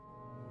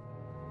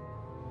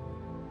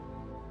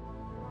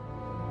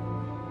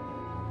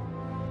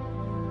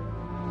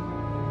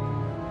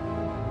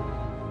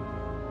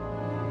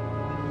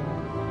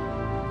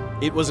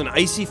It was an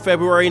icy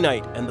February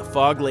night, and the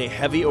fog lay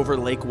heavy over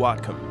Lake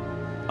Whatcom.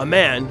 A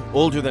man,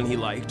 older than he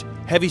liked,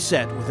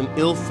 heavy-set with an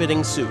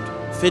ill-fitting suit,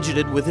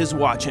 fidgeted with his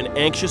watch and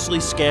anxiously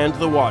scanned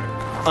the water,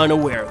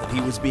 unaware that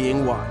he was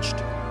being watched.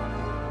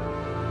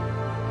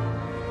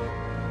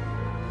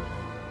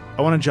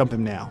 I want to jump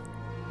him now.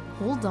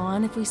 Hold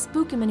on, if we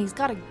spook him and he's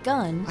got a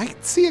gun... I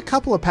see a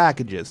couple of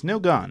packages, no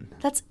gun.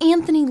 That's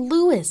Anthony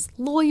Lewis,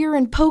 lawyer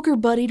and poker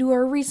buddy to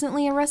our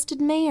recently arrested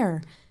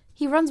mayor.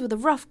 He runs with a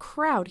rough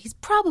crowd. He's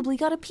probably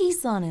got a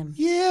piece on him.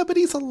 Yeah, but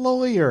he's a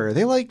lawyer.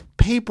 They like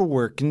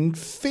paperwork and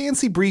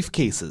fancy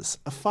briefcases.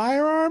 A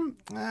firearm?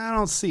 I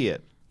don't see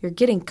it. You're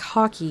getting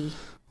cocky.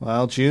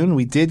 Well, June,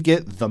 we did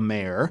get the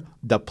mayor,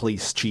 the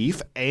police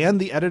chief, and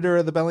the editor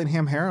of the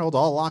Bellingham Herald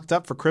all locked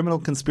up for criminal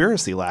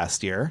conspiracy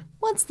last year.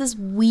 What's this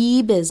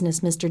wee business,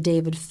 Mr.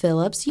 David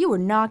Phillips? You were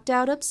knocked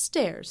out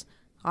upstairs.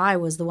 I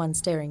was the one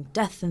staring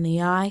death in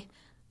the eye.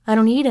 I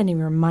don't need any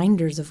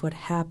reminders of what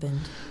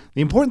happened.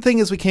 The important thing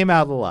is we came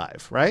out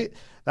alive, right?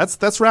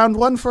 That's round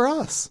one for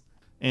us.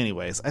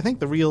 Anyways, I think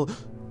the real...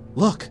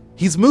 Look,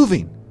 he's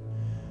moving.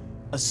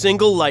 A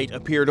single light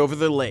appeared over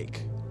the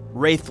lake,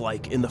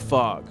 wraith-like in the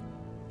fog.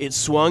 It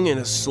swung in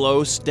a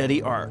slow,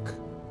 steady arc.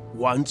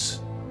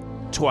 Once,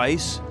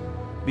 twice,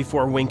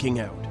 before winking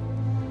out.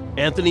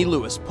 Anthony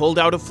Lewis pulled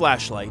out a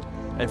flashlight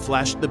and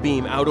flashed the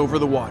beam out over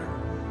the water.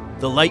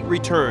 The light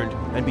returned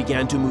and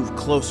began to move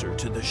closer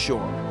to the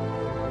shore.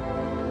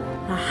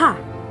 Aha!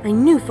 I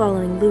knew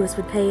following Lewis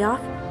would pay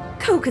off.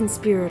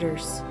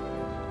 Co-conspirators.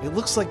 It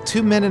looks like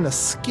two men in a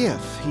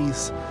skiff.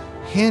 He's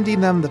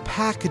handing them the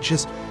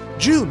packages.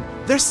 June,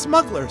 they're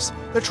smugglers.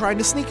 They're trying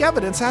to sneak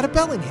evidence out of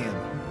Bellingham.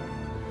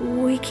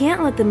 We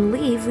can't let them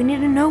leave. We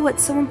need to know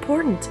what's so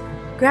important.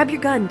 Grab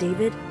your gun,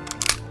 David.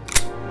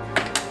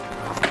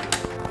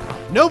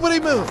 Nobody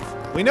move.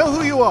 We know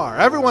who you are.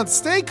 Everyone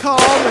stay calm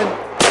and...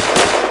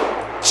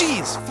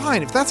 Jeez,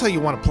 fine, if that's how you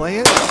want to play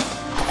it.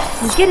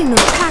 He's getting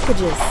those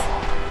packages.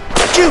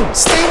 June,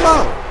 stay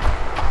low.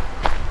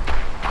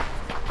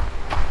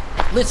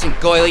 Listen,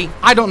 Goily,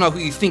 I don't know who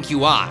you think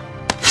you are.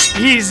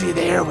 Easy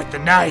there with the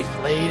knife,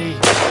 lady.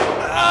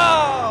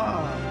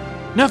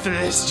 Enough of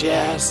this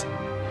jazz.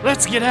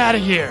 Let's get out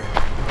of here.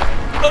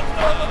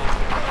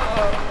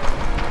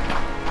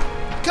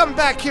 Come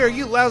back here,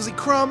 you lousy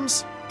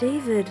crumbs.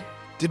 David.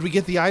 Did we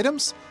get the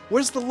items?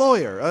 Where's the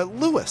lawyer,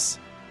 Lewis?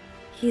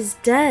 He's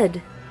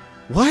dead.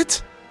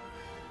 What?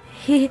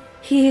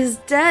 He's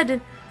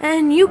dead,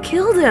 and you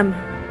killed him.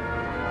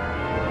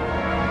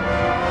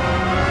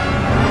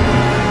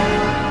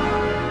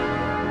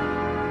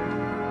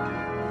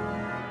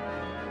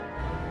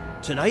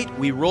 Tonight,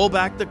 we roll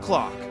back the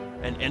clock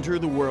and enter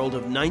the world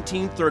of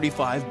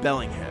 1935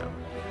 Bellingham.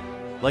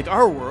 Like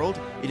our world,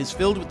 it is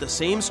filled with the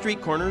same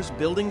street corners,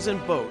 buildings,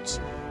 and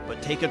boats.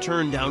 But take a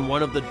turn down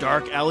one of the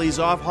dark alleys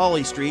off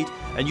Holly Street,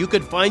 and you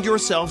could find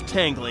yourself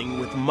tangling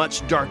with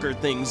much darker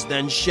things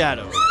than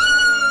shadows.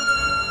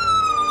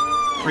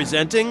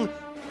 Presenting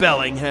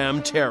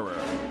Bellingham Terror.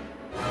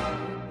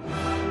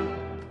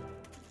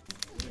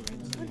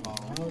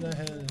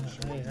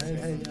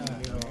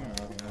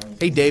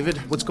 Hey, David,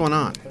 what's going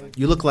on?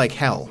 You look like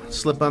hell.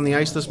 Slip on the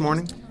ice this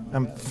morning?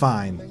 I'm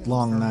fine.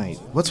 Long night.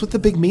 What's with the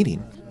big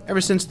meeting?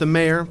 Ever since the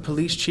mayor,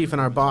 police chief,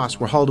 and our boss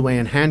were hauled away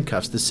in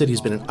handcuffs, the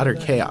city's been in utter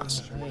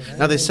chaos.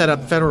 Now they set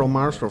up federal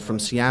marshal from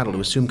Seattle to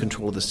assume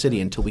control of the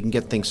city until we can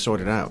get things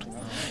sorted out.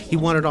 He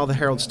wanted all the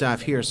Herald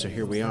staff here, so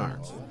here we are.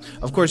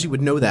 Of course, you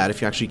would know that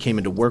if you actually came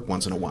into work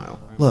once in a while.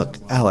 Look,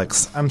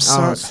 Alex, I'm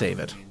sorry. Oh, save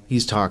it.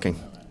 He's talking.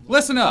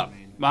 Listen up.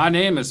 My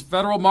name is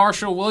Federal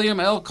Marshal William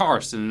L.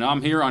 Carson, and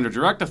I'm here under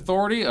direct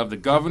authority of the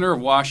Governor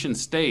of Washington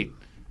State.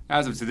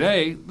 As of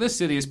today, this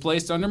city is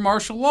placed under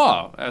martial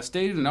law, as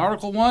stated in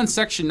Article 1,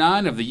 Section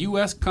 9 of the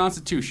U.S.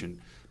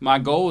 Constitution. My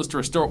goal is to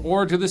restore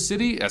order to the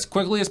city as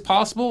quickly as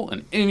possible,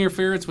 and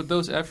interference with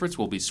those efforts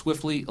will be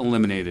swiftly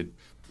eliminated.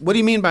 What do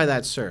you mean by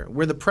that, sir?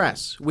 We're the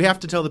press. We have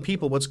to tell the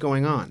people what's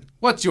going on.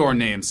 What's your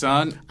name,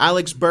 son?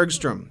 Alex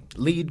Bergstrom,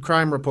 lead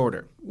crime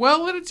reporter.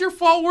 Well, then it's your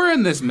fault we're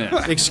in this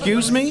mess.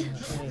 Excuse me?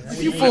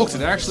 If you folks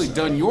had actually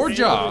done your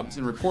jobs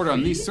and reported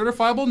on these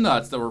certifiable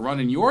nuts that were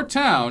running your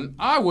town,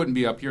 I wouldn't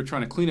be up here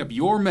trying to clean up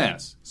your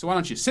mess. So why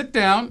don't you sit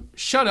down,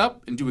 shut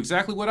up, and do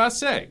exactly what I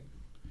say?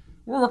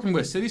 We're working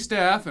with city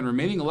staff and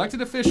remaining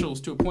elected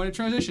officials to appoint a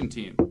transition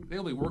team.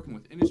 They'll be working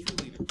with industry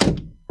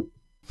leaders.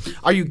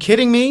 Are you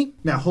kidding me?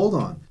 Now, hold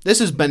on.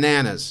 This is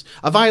bananas.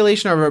 A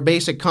violation of our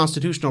basic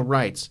constitutional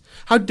rights.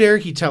 How dare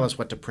he tell us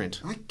what to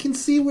print? I can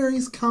see where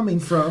he's coming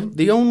from.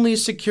 The only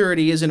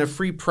security is in a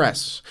free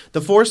press. The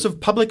force of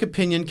public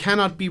opinion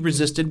cannot be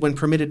resisted when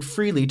permitted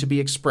freely to be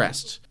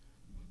expressed.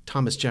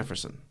 Thomas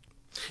Jefferson.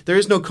 There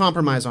is no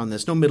compromise on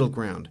this, no middle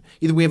ground.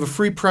 Either we have a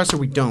free press or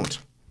we don't.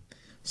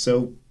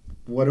 So,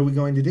 what are we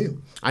going to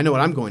do? I know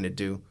what I'm going to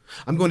do.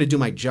 I'm going to do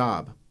my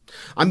job.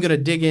 I'm going to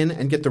dig in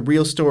and get the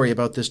real story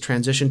about this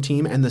transition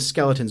team and the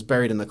skeletons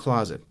buried in the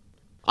closet.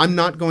 I'm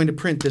not going to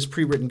print this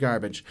pre-written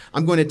garbage.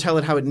 I'm going to tell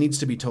it how it needs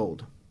to be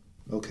told.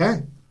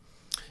 Okay.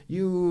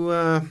 You,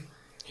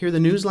 hear the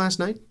news last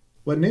night?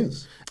 What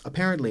news?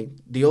 Apparently,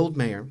 the old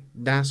mayor,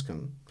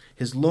 Dascom,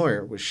 His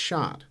lawyer was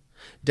shot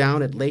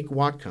down at Lake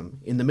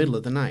Whatcom in the middle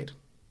of the night.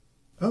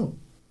 Oh,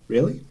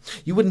 really?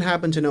 You wouldn't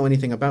happen to know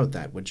anything about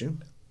that, would you?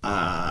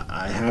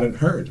 I hadn't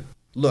heard.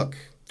 Look,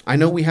 I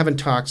know we haven't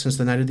talked since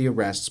the night of the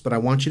arrests, but I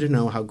want you to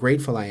know how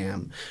grateful I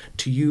am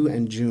to you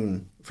and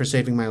June for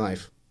saving my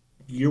life.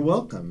 You're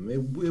welcome.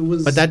 It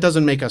was... But that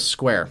doesn't make us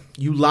square.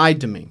 You lied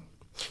to me.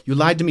 You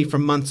lied to me for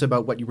months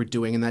about what you were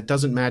doing, and that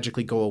doesn't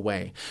magically go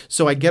away.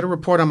 So I get a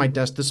report on my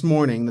desk this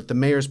morning that the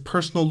mayor's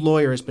personal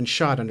lawyer has been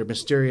shot under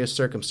mysterious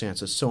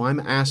circumstances. So I'm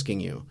asking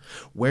you,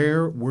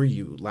 where were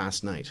you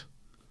last night?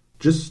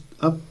 Just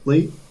up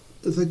late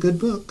with a good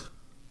book.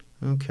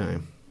 Okay.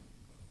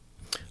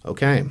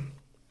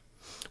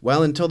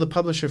 Well, until the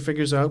publisher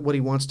figures out what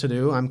he wants to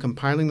do, I'm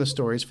compiling the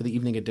stories for the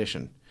evening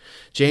edition.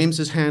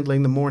 James is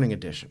handling the morning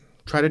edition.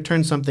 Try to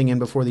turn something in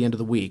before the end of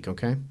the week,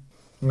 okay?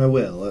 I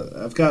will.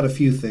 I've got a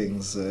few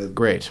things.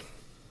 Great.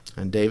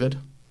 And David?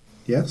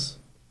 Yes?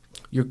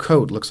 Your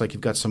coat looks like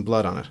you've got some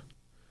blood on it.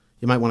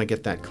 You might want to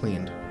get that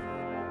cleaned.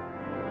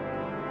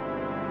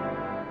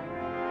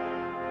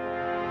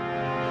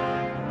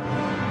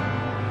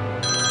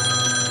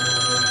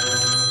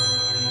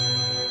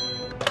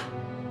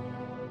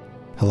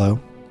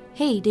 Hello?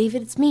 Hey,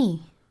 David, it's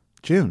me.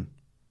 June,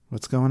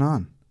 what's going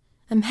on?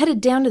 I'm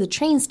headed down to the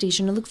train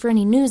station to look for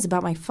any news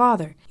about my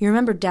father. You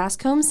remember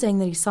Dascombe saying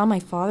that he saw my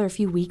father a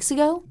few weeks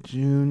ago?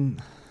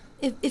 June...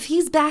 If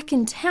he's back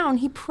in town,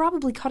 he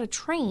probably caught a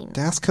train.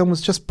 Dascombe was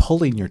just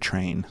pulling your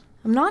train.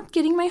 I'm not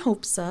getting my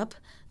hopes up.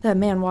 That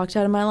man walked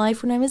out of my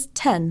life when I was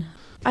 10.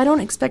 I don't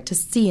expect to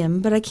see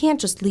him, but I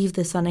can't just leave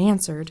this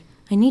unanswered.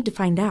 I need to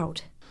find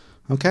out.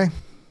 Okay,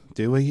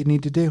 do what you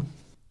need to do.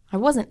 I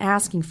wasn't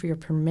asking for your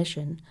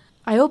permission.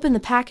 I opened the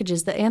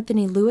packages that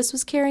Anthony Lewis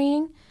was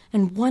carrying,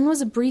 and one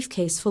was a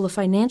briefcase full of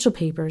financial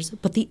papers,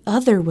 but the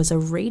other was a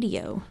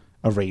radio.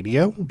 A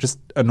radio? Just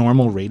a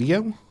normal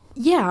radio?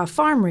 Yeah, a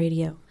farm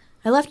radio.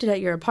 I left it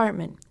at your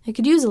apartment. It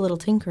could use a little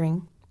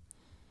tinkering.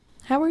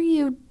 How are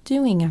you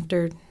doing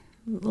after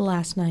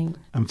last night?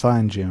 I'm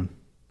fine, June.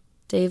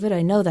 David,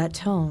 I know that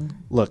tone.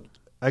 Look,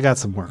 I got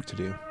some work to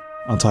do.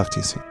 I'll talk to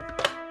you soon.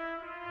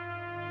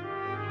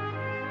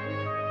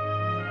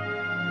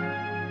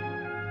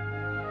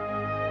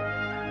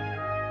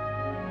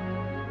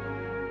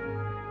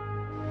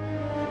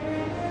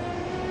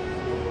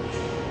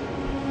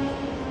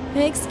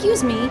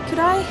 Excuse me, could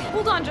I...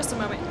 Hold on just a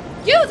moment.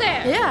 You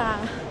there!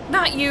 Yeah.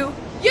 Not you.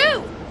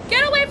 You!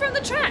 Get away from the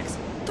tracks!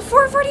 The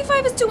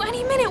 4:45 is due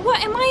any minute.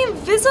 What, am I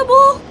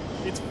invisible?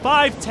 It's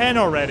 5:10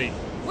 already.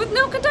 With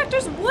no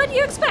conductors, what do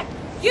you expect?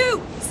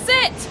 You!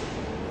 Sit!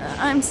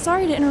 I'm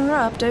sorry to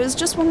interrupt. I was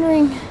just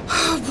wondering...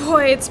 Oh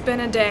boy, it's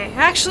been a day.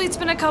 Actually, it's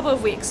been a couple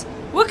of weeks.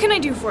 What can I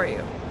do for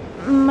you?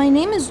 My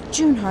name is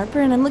June Harper,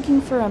 and I'm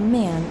looking for a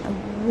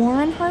man.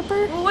 Warren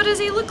Harper? Well, what does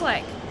he look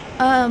like?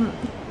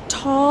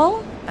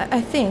 Tall,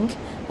 I think.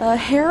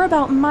 Hair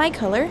about my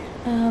color.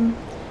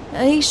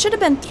 He should have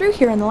been through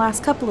here in the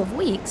last couple of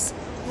weeks.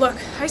 Look,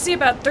 I see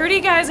about 30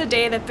 guys a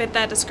day that fit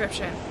that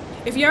description.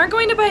 If you aren't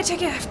going to buy a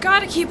ticket, I've got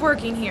to keep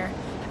working here.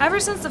 Ever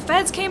since the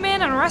feds came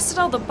in and arrested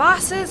all the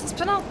bosses, it's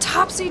been all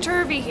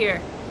topsy-turvy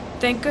here.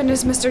 Thank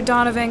goodness Mr.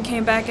 Donovan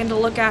came back in to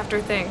look after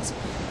things.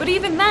 But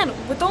even then,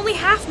 with only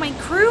half my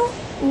crew...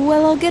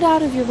 Well, I'll get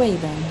out of your way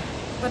then.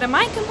 But am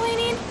I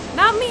complaining?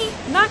 Not me,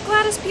 not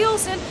Gladys P.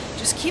 Olson.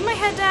 Just keep my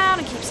head down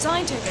and keep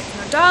selling tickets.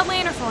 No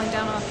dawdling or falling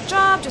down on the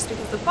job just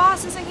because the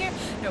boss isn't here.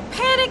 No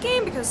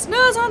panicking because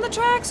snow's on the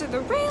tracks or the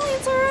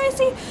railings are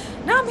icy.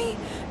 Not me.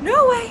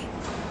 No way.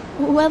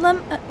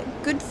 Well,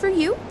 good for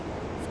you.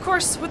 Of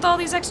course, with all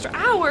these extra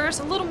hours,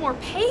 a little more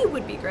pay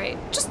would be great.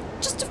 Just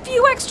a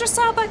few extra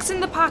sawbucks in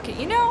the pocket,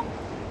 you know?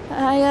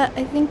 I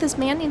think this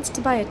man needs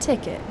to buy a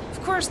ticket.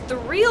 Of course, the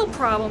real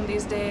problem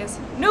these days,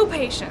 no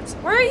patience.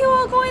 Where are you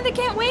all going that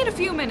can't wait a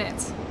few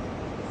minutes?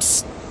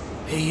 Psst.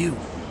 Hey, you.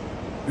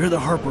 You're the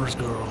Harper's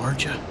girl,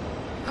 aren't you?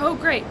 Oh,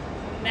 great.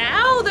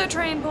 Now the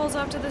train pulls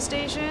up to the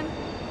station.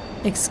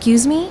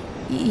 Excuse me?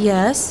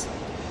 Yes?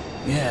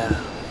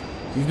 Yeah.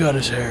 You've got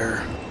his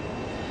hair.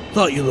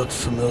 Thought you looked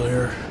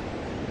familiar.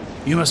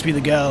 You must be the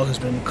gal who's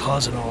been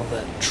causing all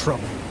that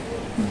trouble.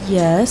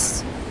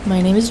 Yes.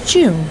 My name is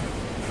June.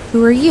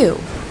 Who are you?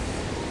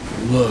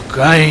 Look,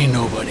 I ain't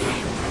nobody.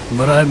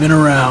 But I've been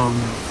around,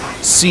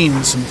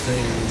 seen some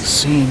things,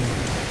 seen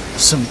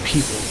some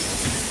people.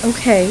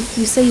 Okay,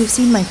 you say you've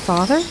seen my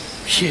father?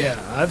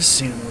 Yeah, I've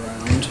seen him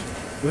around.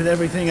 With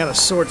everything out of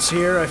sorts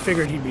here, I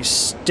figured he'd be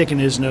sticking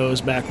his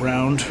nose back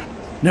round.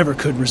 Never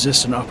could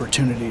resist an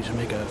opportunity to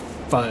make a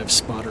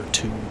 5-spot or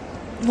 2.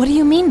 What do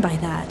you mean by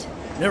that?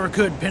 Never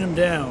could pin him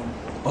down.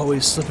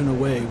 Always slipping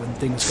away when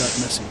things got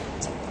messy.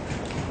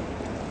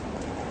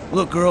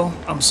 Look, girl,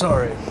 I'm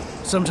sorry.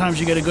 Sometimes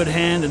you get a good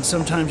hand and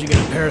sometimes you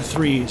get a pair of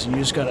 3s and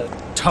you just gotta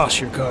toss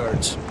your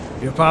cards.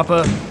 Your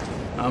papa?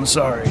 I'm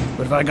sorry,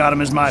 but if I got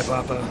him as my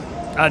papa,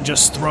 I'd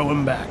just throw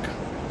him back.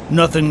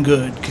 Nothing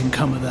good can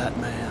come of that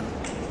man.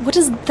 What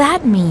does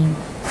that mean?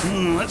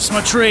 That's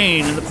my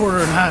train in the Porter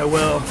and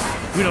Highwell.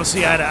 We don't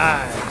see eye to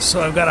eye,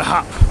 so I've gotta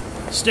hop.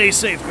 Stay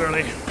safe,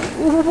 girlie.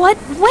 What?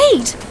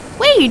 Wait!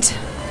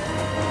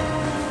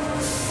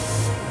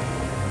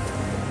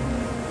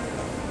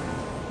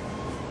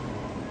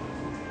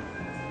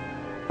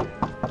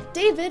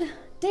 David,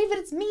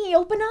 it's me.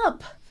 Open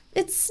up.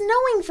 It's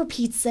snowing, for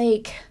Pete's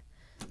sake.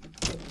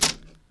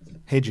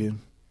 Hey, June.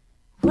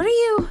 What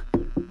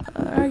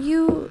are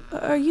you...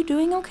 Are you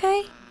doing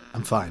okay?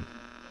 I'm fine.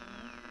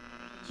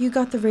 You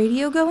got the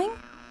radio going?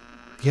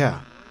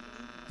 Yeah.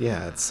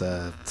 Yeah, it's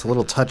a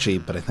little touchy,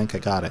 but I think I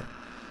got it.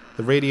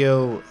 The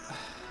radio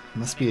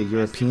must be a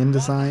European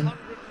design.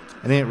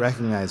 I didn't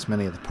recognize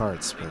many of the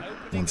parts, but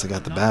once I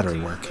got the battery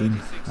working,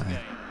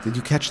 Did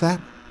you catch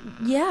that?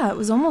 Yeah, it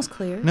was almost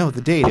clear. No,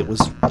 the date, it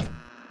was...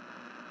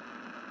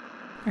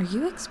 Are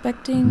you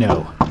expecting...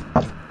 No.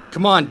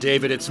 Come on,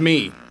 David, it's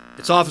me.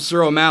 It's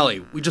Officer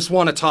O'Malley. We just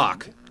want to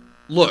talk.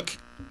 Look,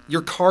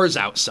 your car's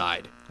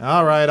outside.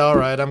 All right,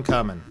 I'm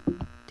coming.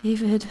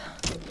 David.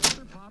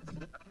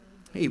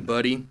 Hey,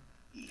 buddy.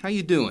 How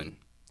you doing?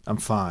 I'm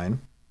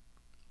fine.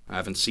 I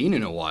haven't seen you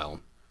in a while.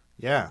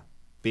 Yeah.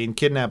 Being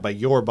kidnapped by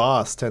your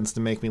boss tends to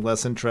make me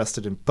less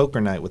interested in poker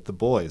night with the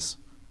boys.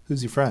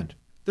 Who's your friend?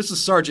 This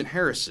is Sergeant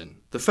Harrison.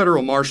 The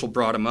federal marshal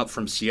brought him up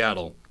from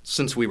Seattle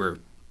since we were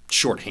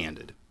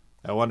short-handed.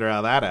 I wonder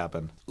how that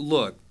happened.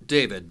 Look,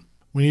 David.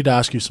 We need to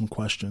ask you some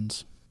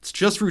questions. It's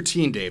just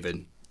routine,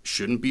 David.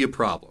 Shouldn't be a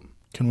problem.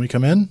 Can we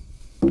come in?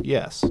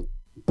 Yes.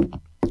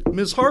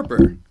 Ms.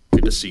 Harper,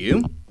 good to see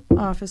you.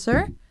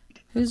 Officer,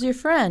 who's your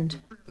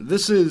friend?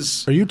 This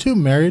is... Are you two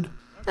married?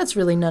 That's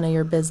really none of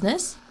your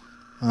business.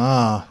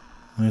 Ah,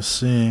 I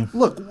see.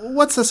 Look,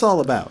 what's this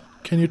all about?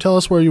 Can you tell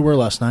us where you were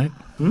last night?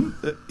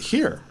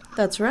 Here.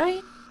 That's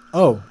right.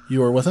 Oh, you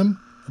were with him?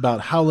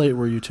 About how late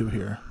were you two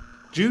here?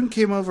 June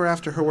came over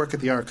after her work at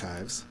the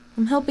archives.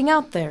 I'm helping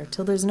out there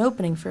till there's an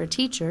opening for a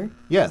teacher.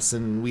 Yes,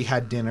 and we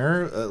had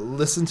dinner,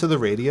 listened to the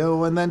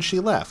radio, and then she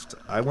left.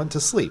 I went to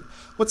sleep.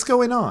 What's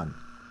going on?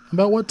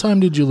 About what time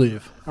did you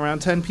leave?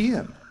 Around 10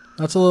 p.m.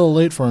 That's a little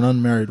late for an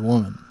unmarried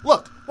woman.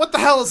 Look, what the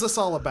hell is this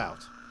all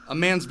about? A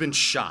man's been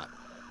shot.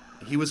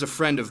 He was a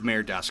friend of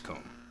Mayor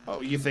Dascombe.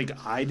 Oh, you think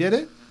I did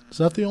it? Is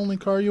that the only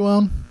car you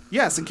own?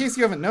 Yes, in case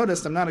you haven't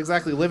noticed, I'm not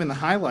exactly living the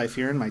high life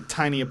here in my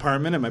tiny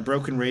apartment and my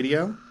broken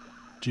radio.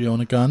 Do you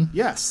own a gun?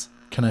 Yes.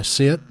 Can I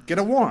see it? Get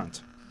a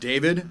warrant.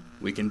 David,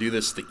 we can do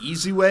this the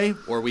easy way,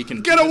 or we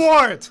can... Get a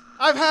warrant!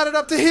 I've had it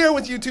up to here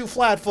with you two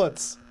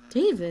flatfoots.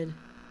 David.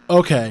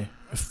 Okay,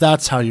 if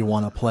that's how you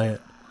want to play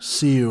it.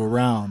 See you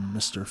around,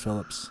 Mr.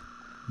 Phillips.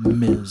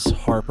 Ms.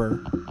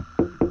 Harper.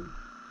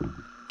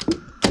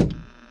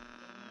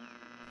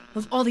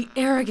 Of all the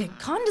arrogant,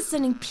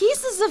 condescending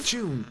pieces of...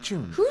 June.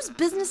 Whose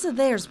business are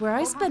theirs where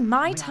I spend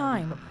my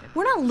time?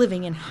 We're not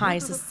living in high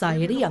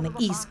society on the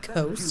East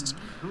Coast.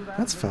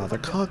 That's Father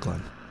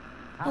Coughlin.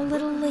 A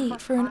little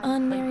late for an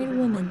unmarried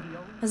woman.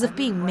 As if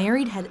being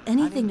married had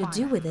anything to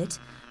do with it.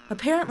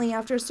 Apparently,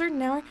 after a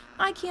certain hour,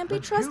 I can't be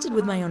trusted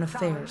with my own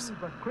affairs.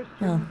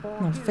 Well,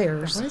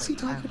 affairs. Why is he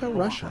talking about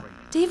Russia?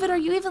 David, are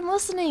you even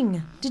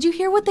listening? Did you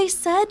hear what they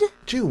said?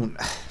 June,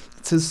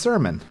 it's his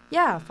sermon.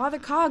 Yeah, Father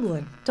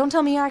Coughlin. Don't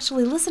tell me you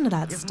actually listen to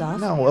that stuff.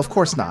 No, of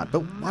course not. But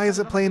why is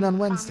it playing on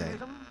Wednesday?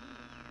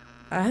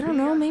 I don't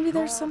know, maybe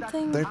there's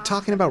something... They're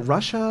talking about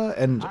Russia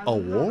and a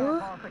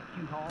war?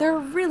 There are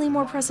really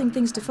more pressing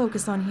things to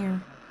focus on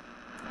here.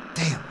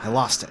 Damn, I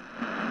lost it.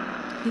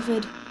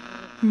 David,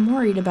 I'm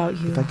worried about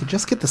you. If I could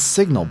just get the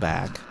signal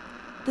back.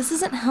 This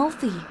isn't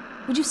healthy.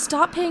 Would you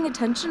stop paying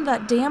attention to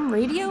that damn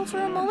radio for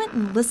a moment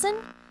and listen?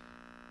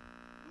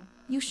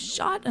 You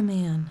shot a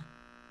man.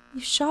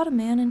 You shot a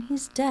man and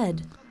he's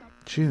dead.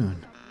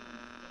 June.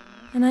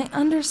 And I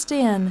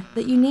understand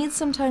that you need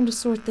some time to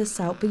sort this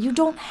out, but you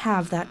don't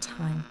have that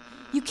time.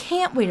 You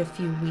can't wait a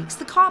few weeks.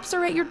 The cops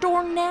are at your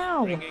door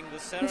now.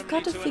 We've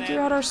got to figure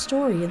out our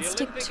story and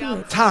stick to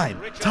it. Time,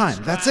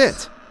 that's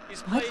it.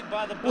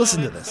 What?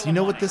 Listen to this. You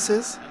know what this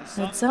is?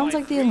 It sounds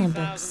like the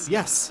Olympics.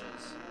 Yes,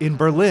 in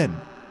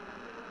Berlin.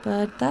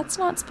 But that's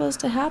not supposed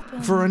to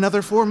happen. For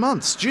another 4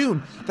 months,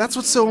 June. That's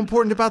what's so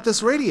important about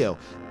this radio.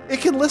 It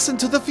can listen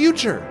to the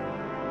future.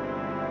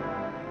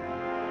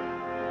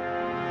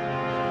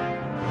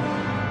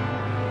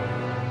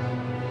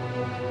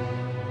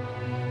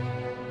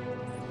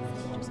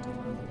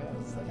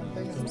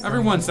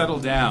 Everyone settle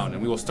down,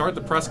 and we will start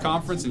the press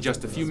conference in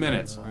just a few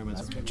minutes.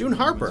 June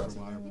Harper.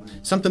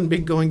 Something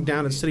big going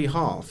down at City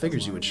Hall.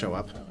 Figures you would show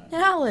up.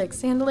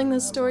 Alex, handling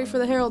this story for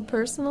the Herald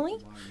personally?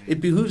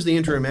 It behooves the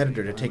interim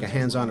editor to take a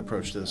hands-on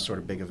approach to this sort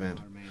of big event.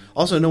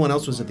 Also, no one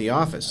else was at the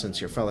office since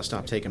your fella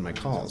stopped taking my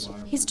calls.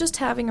 He's just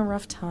having a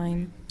rough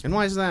time. And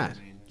why is that?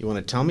 You want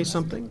to tell me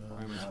something?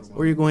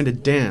 Or are you going to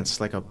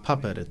dance like a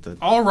puppet at the...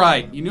 All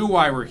right, you knew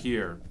why we're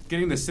here.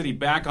 Getting the city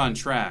back on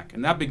track,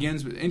 and that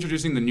begins with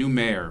introducing the new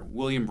mayor,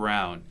 William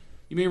Brown.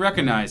 You may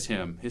recognize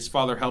him. His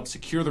father helped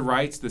secure the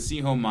rights to the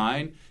Seaholm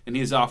mine, and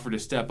he has offered to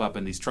step up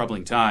in these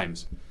troubling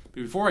times.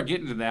 But before I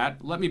get into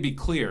that, let me be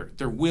clear.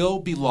 There will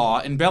be law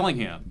in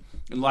Bellingham.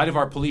 In light of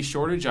our police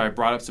shortage, I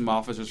brought up some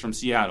officers from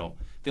Seattle.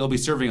 They'll be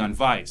serving on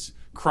vice,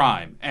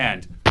 crime,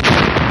 and...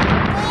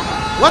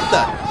 What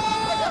the?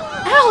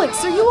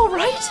 Alex, are you all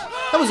right?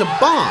 That was a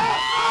bomb.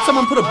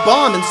 Someone put a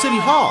bomb in City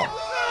Hall.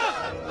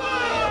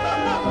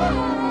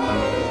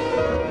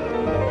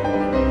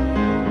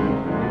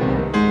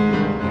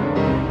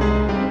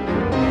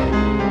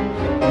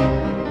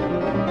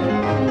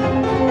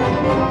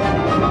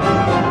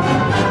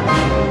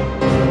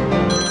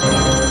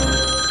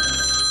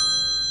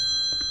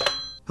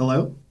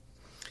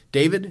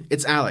 David,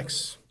 it's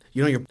Alex.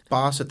 You know your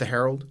boss at the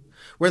Herald?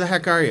 Where the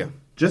heck are you?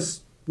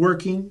 Just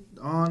working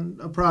on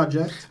a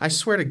project. I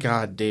swear to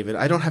God, David,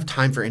 I don't have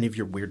time for any of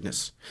your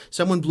weirdness.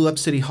 Someone blew up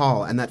City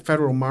Hall, and that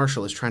federal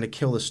marshal is trying to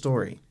kill the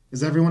story.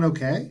 Is everyone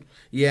okay?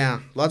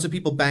 Yeah, lots of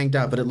people banged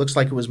up, but it looks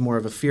like it was more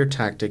of a fear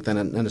tactic than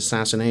an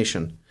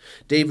assassination.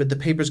 David, the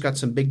paper's got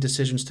some big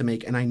decisions to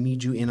make, and I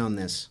need you in on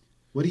this.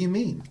 What do you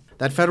mean?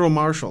 That federal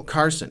marshal,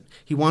 Carson,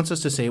 he wants us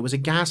to say it was a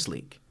gas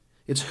leak.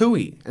 It's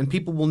hooey, and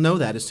people will know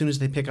that as soon as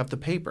they pick up the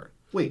paper.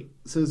 Wait,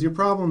 so is your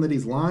problem that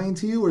he's lying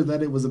to you or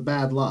that it was a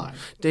bad lie?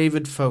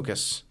 David,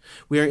 focus.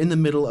 We are in the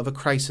middle of a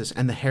crisis,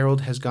 and the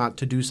Herald has got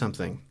to do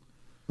something.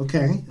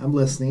 Okay, I'm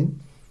listening.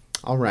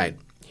 All right,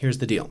 here's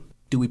the deal.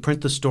 Do we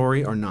print the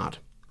story or not?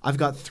 I've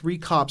got 3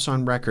 cops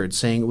on record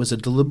saying it was a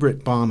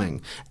deliberate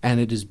bombing and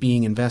it is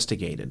being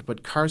investigated,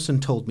 but Carson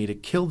told me to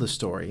kill the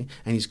story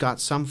and he's got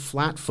some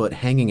flatfoot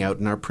hanging out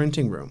in our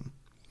printing room.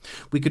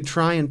 We could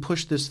try and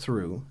push this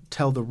through,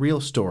 tell the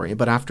real story,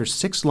 but after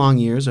 6 long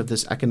years of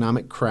this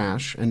economic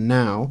crash and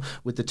now,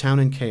 with the town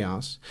in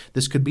chaos,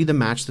 this could be the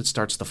match that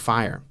starts the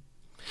fire.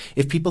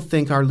 If people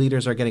think our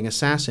leaders are getting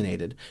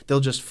assassinated, they'll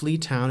just flee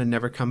town and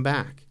never come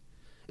back.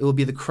 It will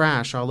be the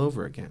crash all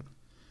over again.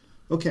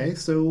 Okay,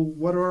 so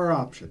what are our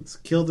options?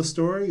 Kill the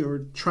story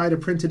or try to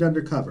print it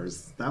undercover?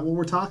 Is that what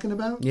we're talking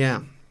about?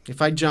 Yeah.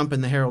 If I jump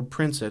and the Herald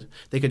prints it,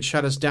 they could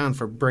shut us down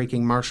for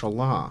breaking martial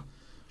law.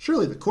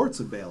 Surely the courts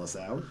would bail us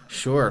out.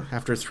 Sure,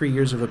 after 3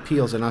 years of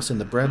appeals and us in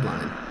the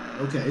breadline.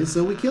 Okay,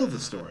 so we kill the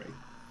story.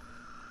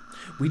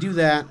 We do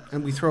that,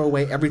 and we throw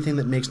away everything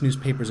that makes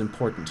newspapers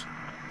important.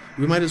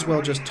 We might as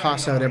well just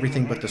toss out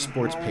everything but the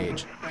sports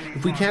page.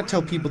 If we can't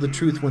tell people the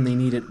truth when they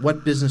need it,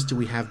 what business do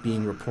we have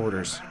being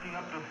reporters?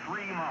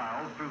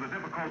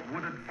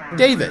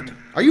 David,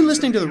 are you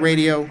listening to the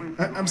radio?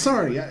 I'm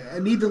sorry. I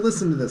need to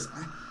listen to this.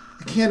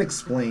 I can't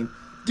explain.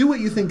 Do what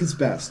you think is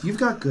best. You've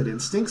got good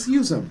instincts.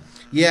 Use them.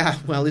 Yeah,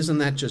 well, isn't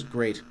that just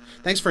great?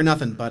 Thanks for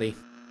nothing, buddy.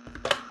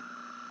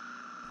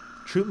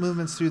 Troop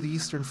movements through the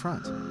Eastern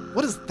Front.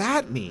 What does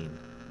that mean?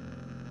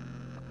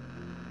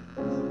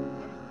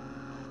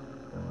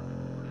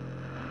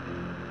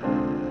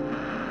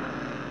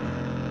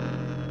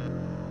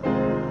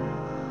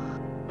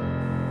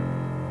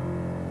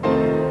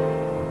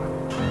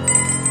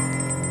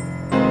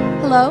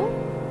 Hello?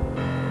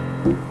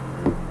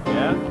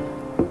 Yeah?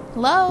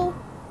 Hello?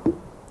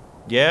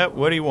 Yeah,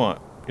 what do you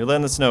want? You're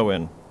letting the snow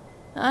in.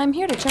 I'm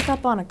here to check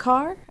up on a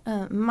car.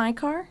 My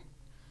car.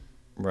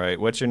 Right,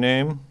 what's your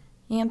name?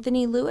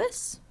 Anthony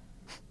Lewis?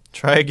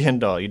 Try again,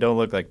 doll. You don't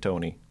look like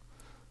Tony.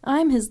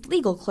 I'm his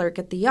legal clerk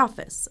at the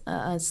office.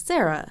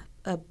 Sarah.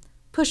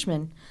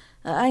 Pushman.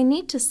 I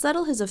need to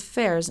settle his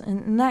affairs,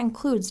 and that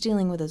includes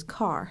dealing with his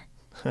car.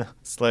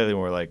 Slightly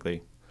more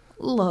likely.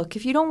 Look,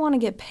 if you don't want to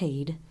get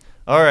paid...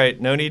 All right,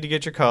 no need to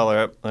get your collar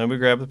up. Let me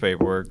grab the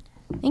paperwork.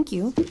 Thank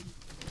you.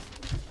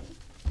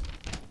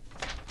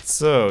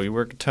 So, you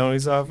work at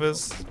Tony's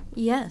office?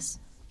 Yes.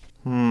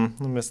 I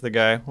miss the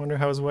guy. Wonder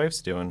how his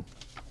wife's doing.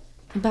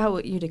 About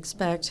what you'd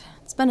expect.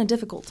 It's been a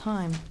difficult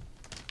time.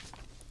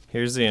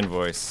 Here's the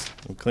invoice.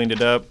 We cleaned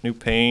it up, new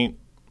paint,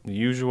 the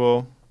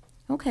usual.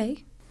 Okay.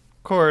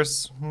 Of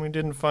course, we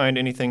didn't find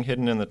anything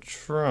hidden in the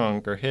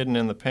trunk or hidden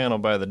in the panel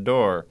by the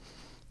door.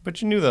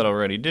 But you knew that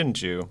already,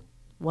 didn't you?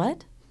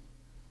 What?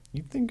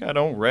 You think I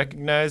don't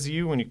recognize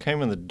you when you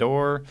came in the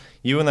door?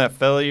 You and that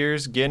fella of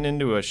yours getting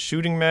into a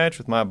shooting match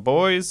with my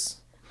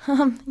boys?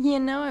 I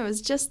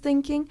was just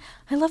thinking,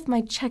 I left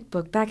my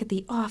checkbook back at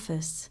the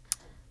office.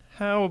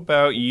 How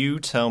about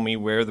you tell me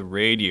where the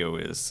radio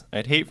is?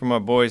 I'd hate for my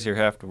boys here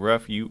have to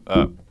rough you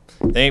up.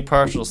 They ain't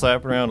partial to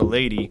slap around a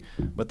lady,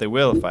 but they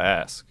will if I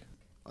ask.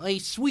 Hey,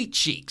 sweet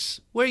cheeks,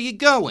 where you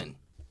going?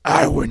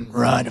 I wouldn't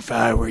run if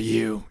I were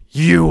you.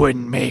 You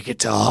wouldn't make it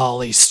to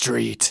Holly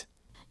Street.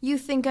 You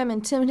think I'm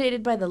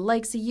intimidated by the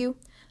likes of you?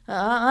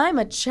 I'm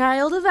a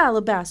child of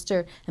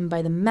Alabaster, and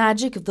by the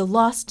magic of the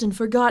lost and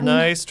forgotten...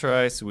 Nice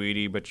try,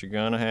 sweetie, but you're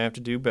gonna have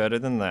to do better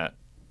than that.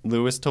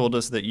 Lewis told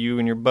us that you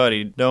and your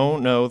buddy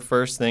don't know the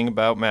first thing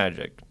about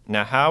magic.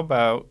 Now how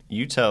about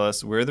you tell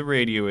us where the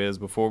radio is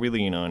before we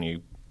lean on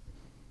you?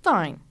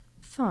 Fine.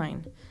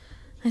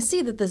 I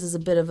see that this is a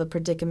bit of a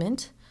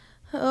predicament.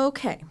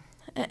 Okay.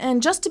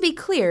 And just to be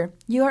clear,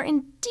 you are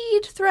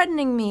indeed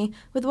threatening me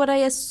with what I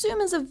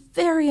assume is a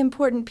very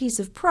important piece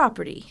of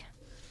property.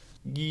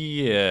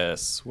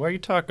 Yes. Why are you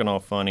talking all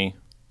funny?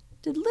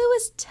 Did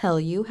Lewis tell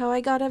you how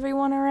I got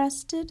everyone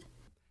arrested?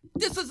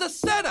 This is a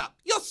setup!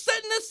 You're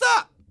setting this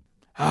up!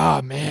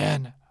 Oh,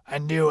 man. I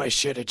knew I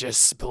should have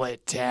just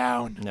split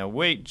town. Now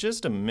wait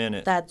just a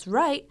minute. That's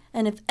right.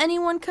 And if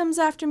anyone comes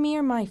after me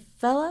or my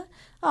fella,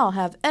 I'll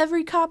have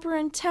every copper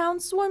in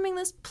town swarming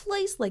this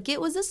place like it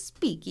was a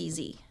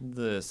speakeasy.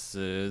 This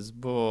is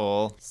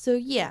bull. So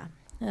yeah,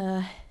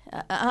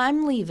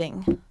 I'm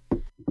leaving.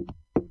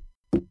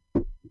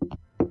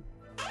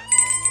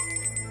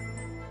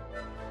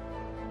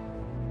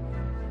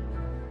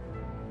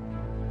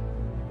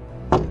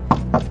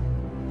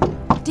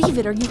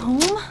 David, are you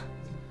home?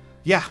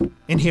 Yeah,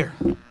 in here.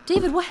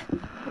 David,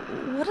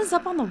 what is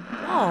up on the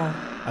wall?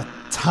 A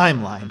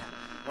timeline.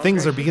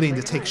 Things are beginning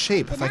to take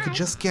shape. If I could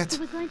just get...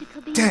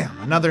 Damn,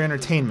 another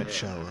entertainment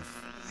show.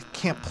 If I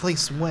can't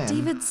place when...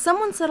 David,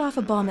 someone set off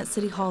a bomb at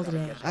City Hall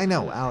today. I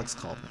know, Alex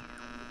called me.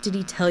 Did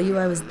he tell you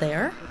I was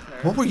there?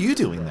 What were you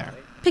doing there?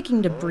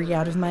 Picking debris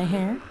out of my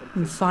hair.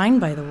 I'm fine,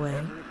 by the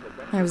way.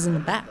 I was in the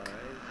back.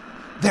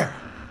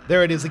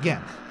 There it is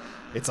again.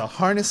 It's a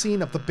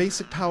harnessing of the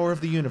basic power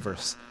of the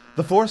universe.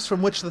 The force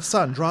from which the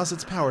sun draws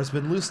its power has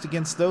been loosed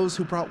against those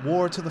who brought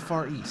war to the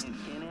Far East.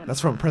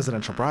 That's from a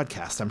presidential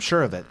broadcast, I'm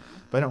sure of it,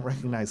 but I don't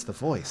recognize the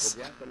voice.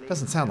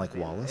 Doesn't sound like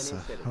Wallace.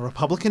 A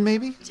Republican,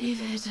 maybe?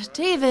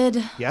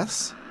 David.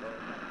 Yes?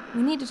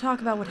 We need to talk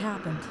about what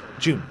happened.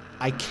 June,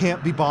 I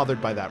can't be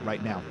bothered by that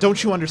right now.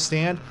 Don't you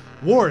understand?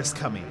 War is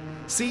coming.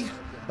 See?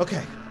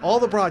 Okay, all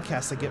the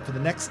broadcasts I get for the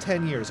next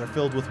 10 years are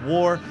filled with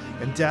war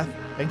and death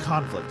and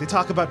conflict. They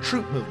talk about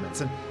troop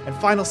movements and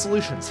final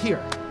solutions.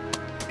 Here,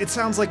 it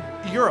sounds like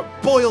Europe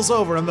boils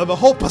over and the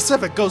whole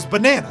Pacific goes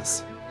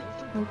bananas.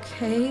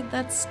 Okay,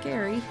 that's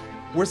scary.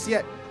 Worse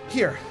yet,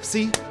 here,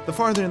 see? The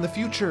farther in the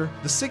future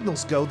the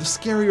signals go, the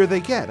scarier they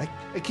get.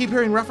 I keep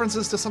hearing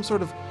references to some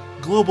sort of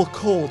global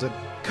cold and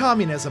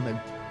communism and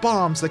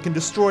bombs that can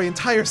destroy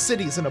entire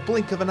cities in a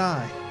blink of an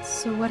eye.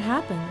 So what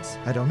happens?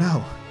 I don't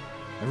know.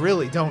 I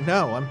really don't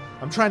know.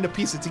 I'm trying to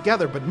piece it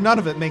together, but none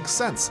of it makes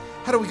sense.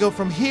 How do we go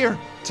from here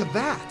to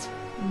that?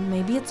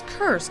 Maybe it's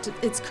cursed.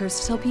 It's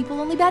cursed to tell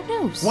people only bad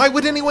news. Why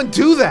would anyone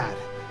do that?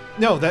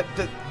 No,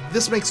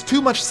 this makes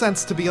too much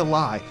sense to be a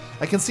lie.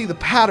 I can see the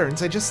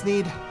patterns. I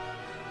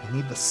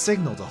need the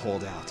signal to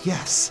hold out.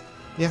 Yes,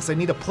 I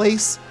need a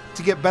place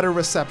to get better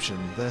reception.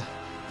 The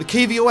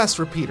KVOS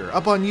repeater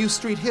up on U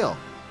Street Hill.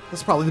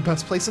 That's probably the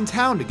best place in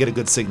town to get a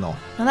good signal.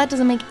 Now that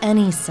doesn't make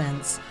any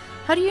sense.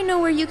 How do you know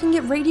where you can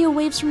get radio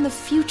waves from the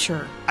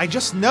future? I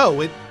just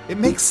know. It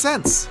makes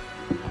sense.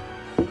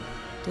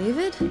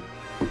 David?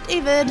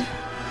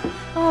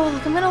 Oh,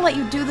 look, I'm gonna let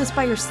you do this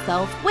by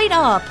yourself. Wait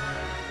up!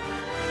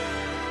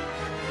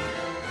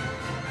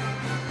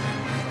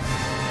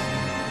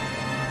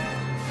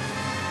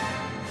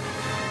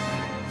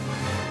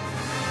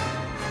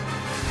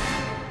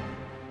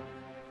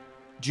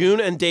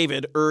 June and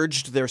David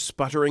urged their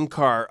sputtering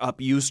car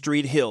up U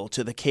Street Hill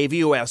to the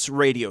KVOS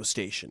radio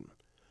station.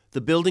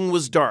 The building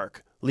was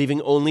dark,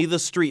 leaving only the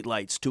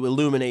streetlights to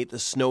illuminate the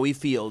snowy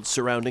fields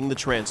surrounding the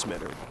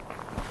transmitter.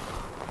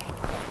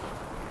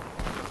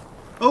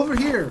 Over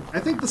here. I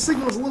think the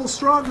signal's a little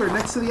stronger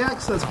next to the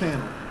access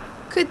panel.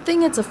 Good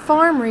thing it's a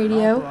farm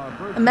radio.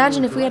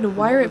 Imagine if we had to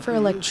wire it for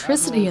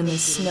electricity in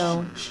this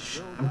snow.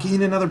 I'm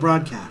getting another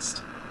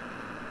broadcast.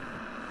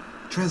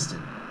 Dresden.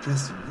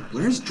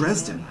 Where's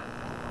Dresden?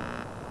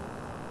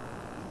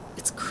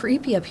 It's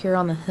creepy up here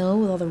on the hill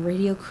with all the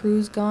radio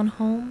crews gone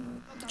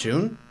home.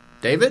 June?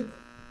 David?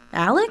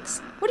 Alex?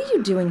 What are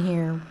you doing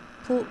here?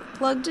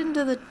 Plugged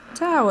into the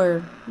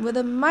tower with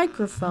a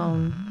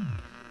microphone.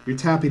 You're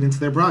tapping into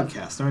their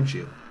broadcast, aren't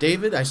you?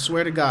 David, I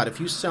swear to God, if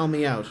you sell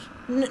me out...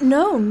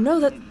 No,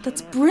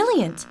 that's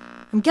brilliant.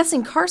 I'm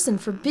guessing Carson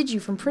forbid you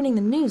from printing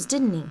the news,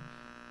 didn't he?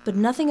 But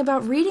nothing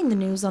about reading the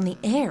news on the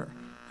air.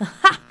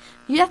 Aha!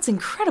 That's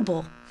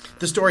incredible.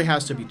 The story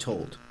has to be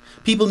told.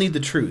 People need the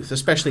truth,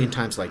 especially in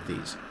times like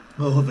these.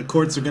 Well, the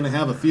courts are going to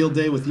have a field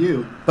day with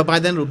you. But by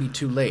then it'll be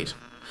too late.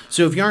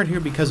 So if you aren't here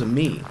because of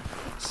me...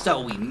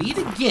 So we meet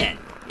again,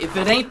 if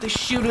it ain't the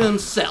shooter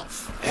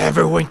himself.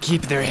 Everyone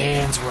keep their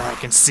hands where I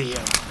can see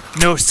them.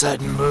 No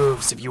sudden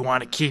moves if you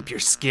want to keep your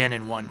skin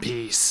in one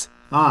piece.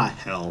 Ah,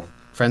 hell.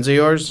 Friends of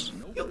yours?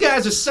 You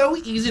guys are so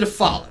easy to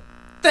follow.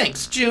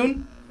 Thanks,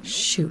 June.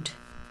 Shoot.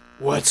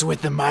 What's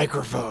with the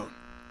microphone?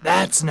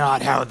 That's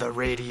not how the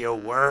radio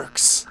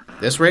works.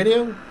 This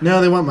radio?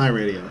 No, they want my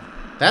radio.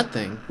 That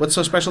thing? What's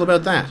so special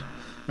about that?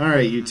 All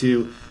right, you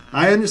two.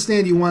 I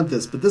understand you want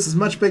this, but this is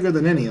much bigger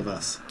than any of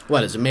us.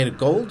 What, is it made of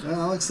gold?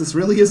 Alex, this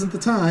really isn't the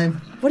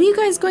time. What are you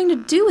guys going to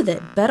do with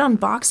it? Bet on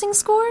boxing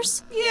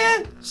scores?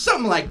 Yeah,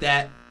 something like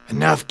that.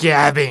 Enough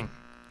gabbing.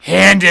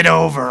 Hand it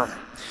over.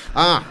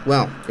 Ah,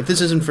 well, if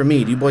this isn't for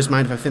me, do you boys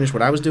mind if I finish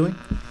what I was doing?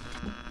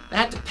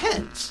 That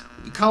depends.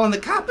 You calling the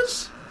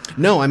coppers?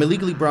 No, I'm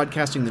illegally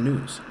broadcasting the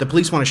news. The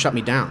police want to shut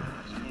me down.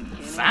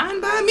 Fine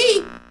by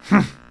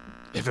me.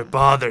 If it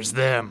bothers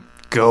them,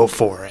 go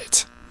for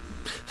it.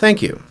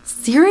 Thank you.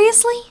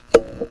 Seriously?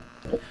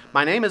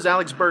 My name is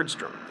Alex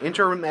Bergstrom,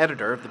 interim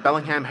editor of the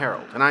Bellingham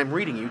Herald, and I'm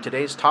reading you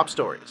today's top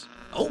stories.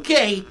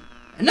 Okay,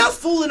 enough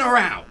fooling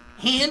around.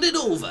 Hand it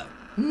over.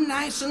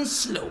 Nice and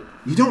slow.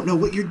 You don't know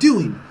what you're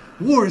doing.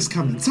 War is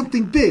coming,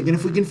 something big, and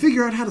if we can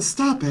figure out how to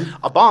stop it...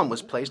 A bomb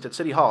was placed at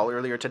City Hall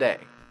earlier today.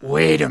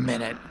 Wait a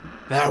minute.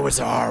 That was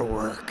our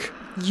work.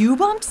 You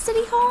bombed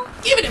City Hall?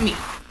 Give it to me.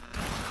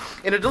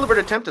 In a deliberate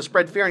attempt to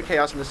spread fear and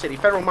chaos in the city,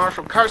 Federal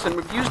Marshal Carson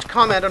refused to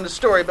comment on the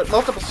story, but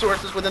multiple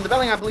sources within the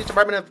Bellingham Police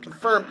Department have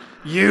confirmed...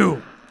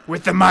 You,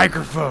 with the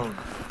microphone.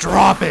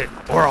 Drop it,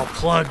 or I'll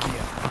plug you.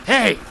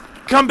 Hey,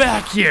 come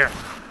back here.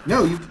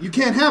 No, you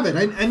can't have it.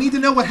 I need to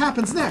know what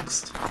happens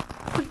next.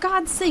 For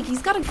God's sake,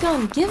 he's got a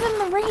gun. Give him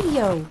the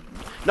radio.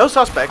 No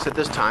suspects at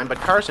this time, but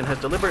Carson has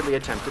deliberately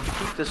attempted to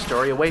keep this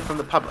story away from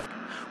the public.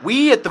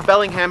 We at the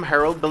Bellingham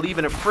Herald believe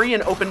in a free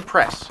and open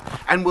press,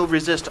 and will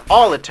resist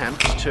all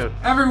attempts to...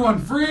 Everyone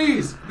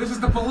freeze! This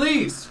is the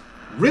police!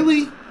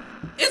 Really?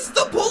 It's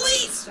the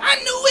police! I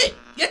knew it!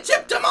 You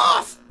tipped them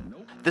off!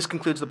 This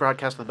concludes the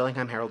broadcast of the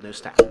Bellingham Herald News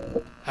staff.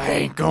 I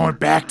ain't going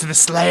back to the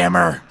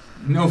slammer.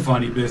 No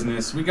funny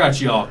business. We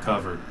got you all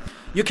covered.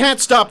 You can't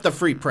stop the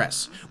free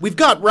press. We've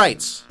got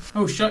rights.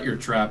 Oh, shut your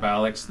trap,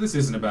 Alex. This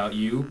isn't about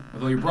you.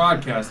 Although your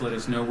broadcast let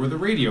us know where the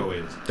radio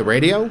is. The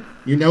radio?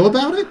 You know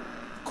about it?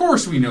 Of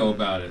course we know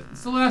about it.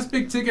 It's the last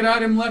big-ticket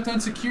item left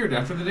unsecured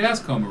after the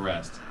Dascombe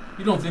arrest.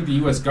 You don't think the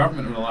U.S.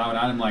 government would allow an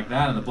item like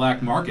that on the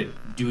black market,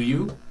 do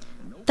you?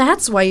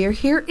 That's why you're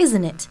here,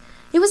 isn't it?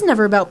 It was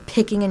never about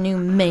picking a new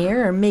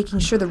mayor or making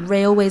sure the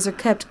railways are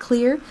kept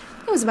clear.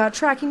 It was about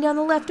tracking down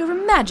the leftover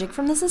magic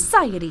from the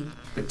society.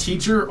 The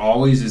teacher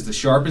always is the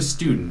sharpest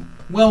student.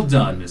 Well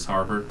done, Miss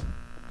Harper.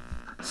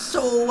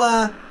 So,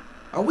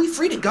 are we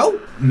free to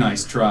go?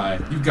 Nice try.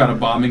 You've got a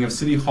bombing of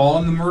City Hall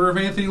and the murder of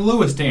Anthony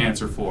Lewis to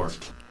answer for.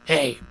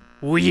 Hey,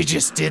 we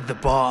just did the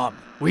bomb.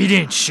 We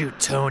didn't shoot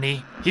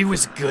Tony. He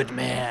was a good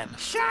man.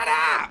 Shut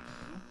up!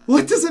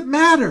 What does it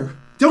matter?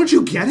 Don't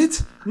you get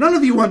it? None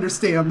of you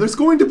understand. There's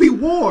going to be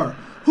war.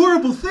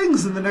 Horrible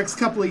things in the next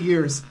couple of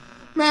years.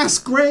 Mass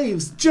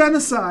graves,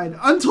 genocide,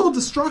 untold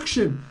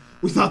destruction.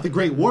 We thought the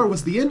Great War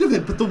was the end of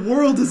it, but the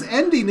world is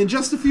ending in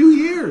just a few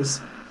years.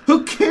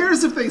 Who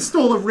cares if they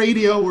stole a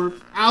radio, or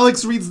if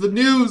Alex reads the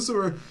news,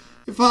 or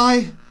if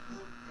I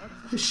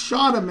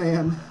shot a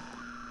man?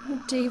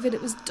 Oh, David,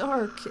 it was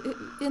dark.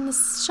 In the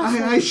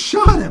shuffle. I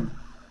shot him.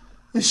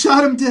 I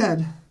shot him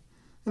dead.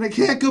 And I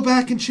can't go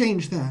back and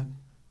change that.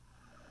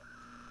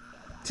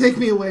 Take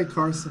me away,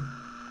 Carson.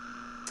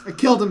 I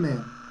killed a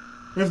man.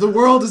 And if the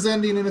world is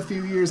ending in a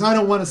few years, I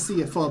don't want to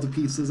see it fall to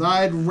pieces.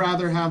 I'd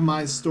rather have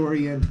my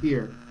story end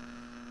here,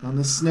 on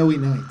this snowy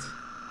night.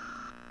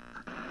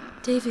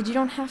 David, you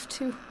don't have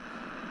to.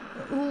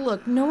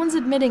 Look, no one's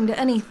admitting to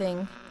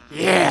anything.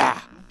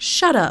 Yeah!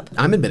 Shut up.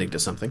 I'm admitting to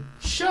something.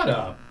 Shut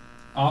up.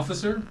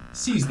 Officer,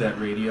 seize that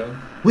radio.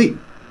 Wait,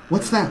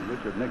 what's that?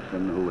 Richard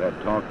Nixon, who had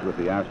talked with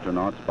the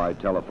astronauts by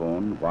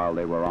telephone while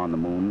they were on the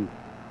moon,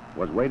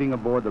 was waiting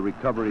aboard the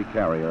recovery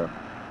carrier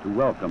to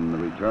welcome the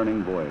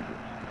returning voyagers.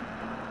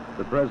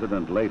 The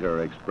president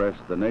later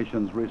expressed the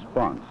nation's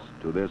response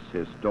to this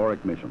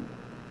historic mission.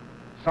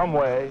 Some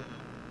way,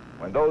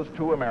 when those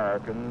two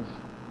Americans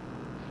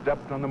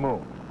stepped on the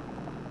moon,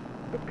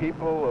 the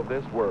people of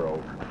this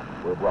world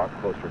were brought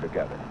closer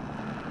together.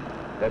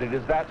 That it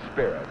is that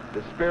spirit,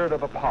 the spirit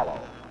of Apollo,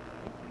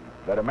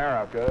 that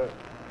America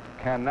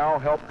can now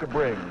help to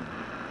bring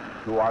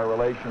to our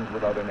relations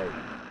with other nations.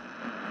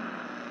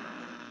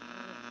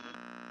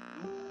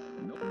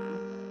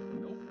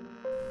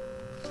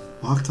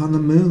 Walked on the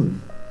moon.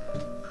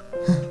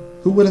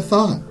 Who would have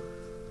thought?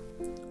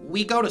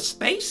 We go to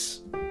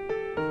space?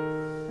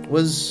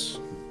 Was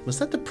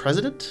that the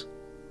president?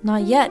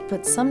 Not yet,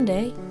 but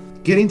someday.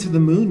 Getting to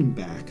the moon and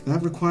back,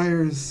 that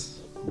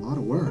requires a lot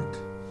of work.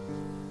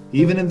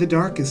 Even in the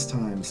darkest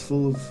times,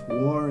 full of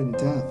war and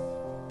death,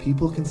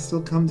 people can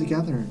still come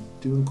together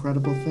and do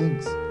incredible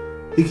things.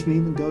 We can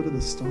even go to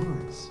the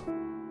stars.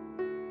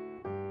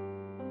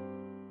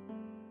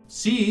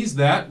 Seize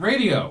that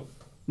radio.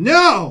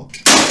 No!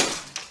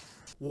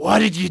 What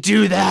did you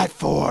do that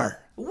for?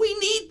 We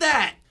need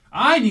that!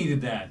 I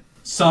needed that.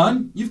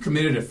 Son, you've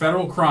committed a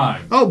federal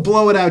crime. Oh,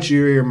 blow it out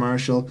your ear,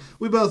 Marshal.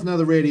 We both know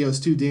the radio's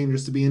too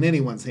dangerous to be in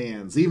anyone's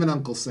hands, even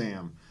Uncle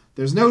Sam.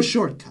 There's no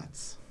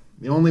shortcuts.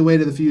 The only way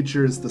to the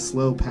future is the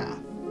slow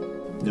path.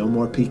 No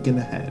more peeking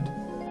ahead.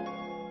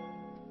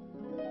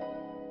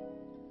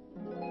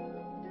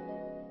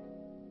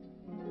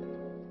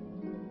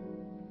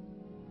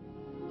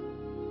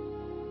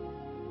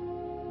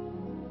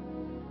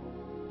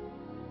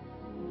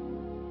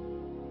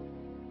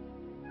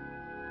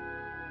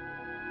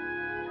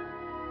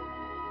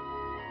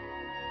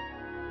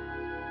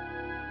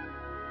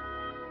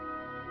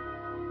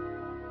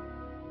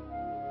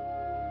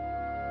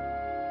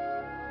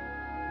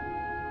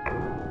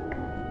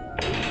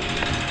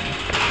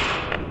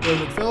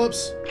 David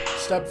Phillips,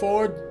 step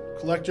forward,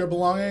 collect your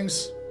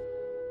belongings.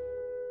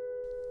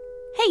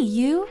 Hey,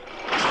 you.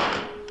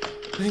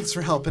 Thanks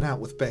for helping out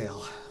with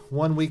bail.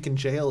 1 week in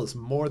jail is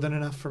more than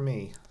enough for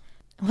me.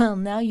 Well,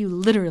 now you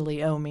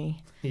literally owe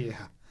me.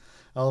 Yeah,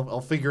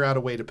 I'll figure out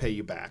a way to pay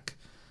you back.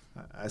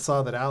 I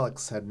saw that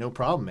Alex had no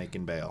problem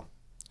making bail.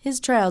 His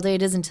trial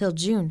date isn't till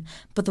June,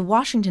 but the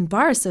Washington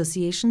Bar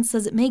Association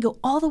says it may go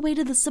all the way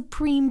to the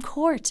Supreme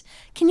Court.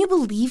 Can you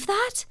believe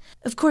that?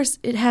 Of course,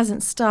 it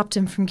hasn't stopped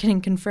him from getting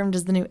confirmed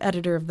as the new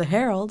editor of the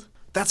Herald.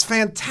 That's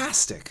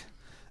fantastic.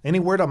 Any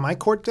word on my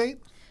court date?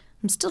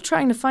 I'm still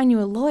trying to find you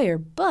a lawyer,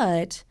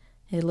 but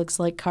it looks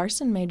like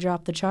Carson may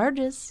drop the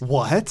charges.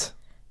 What?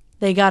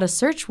 They got a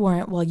search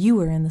warrant while you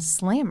were in the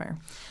slammer.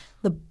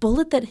 The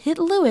bullet that hit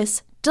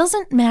Lewis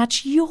doesn't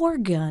match your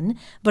gun,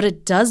 but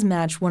it does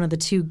match one of the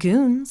two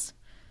goons.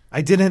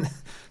 I didn't...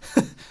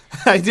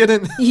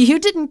 You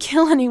didn't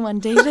kill anyone,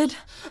 David.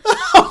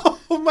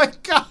 Oh my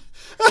God.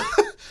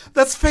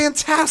 That's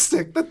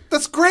fantastic.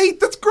 That's great.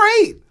 That's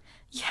great.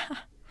 Yeah.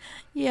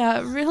 Yeah,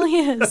 it really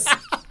is.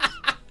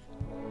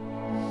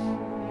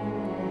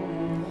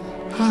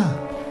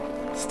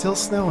 Still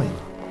snowing.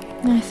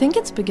 I think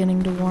it's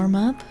beginning to warm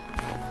up.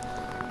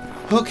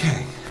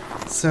 Okay,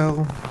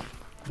 so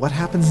what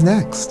happens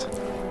next?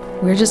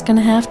 We're just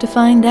gonna have to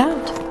find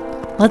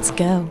out. Let's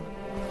go.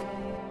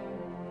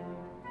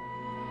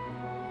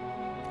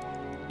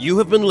 You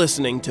have been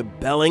listening to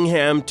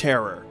Bellingham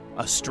Terror,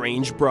 a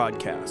strange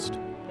broadcast.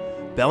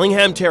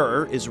 Bellingham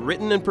Terror is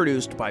written and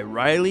produced by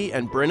Riley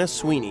and Bryna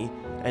Sweeney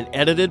and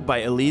edited by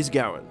Elise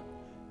Gowan.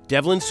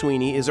 Devlin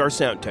Sweeney is our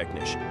sound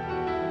technician.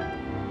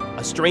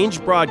 A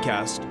Strange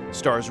Broadcast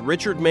stars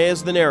Richard May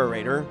as the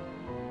narrator,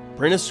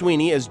 Bryna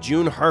Sweeney as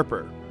June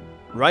Harper,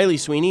 Riley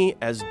Sweeney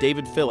as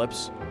David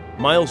Phillips,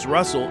 Miles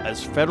Russell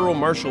as Federal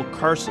Marshal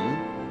Carson,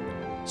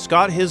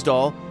 Scott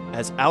Hisdall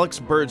as Alex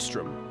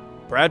Bergstrom,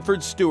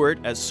 Bradford Stewart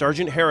as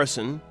Sergeant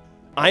Harrison,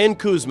 Ian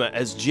Kuzma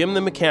as Jim the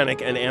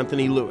Mechanic and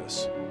Anthony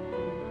Lewis,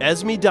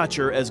 Esme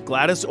Dutcher as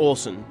Gladys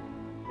Olson,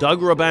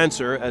 Doug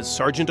Robancer as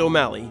Sergeant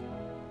O'Malley,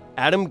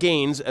 Adam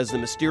Gaines as the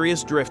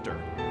Mysterious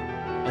Drifter.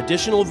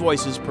 Additional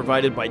voices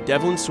provided by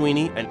Devlin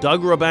Sweeney and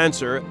Doug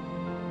Robancer.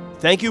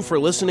 Thank you for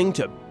listening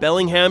to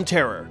Bellingham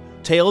Terror,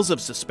 Tales of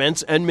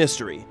Suspense and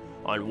Mystery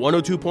on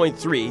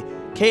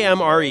 102.3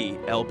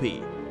 KMRE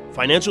LP.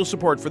 Financial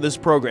support for this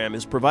program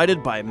is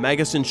provided by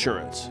Magus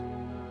Insurance.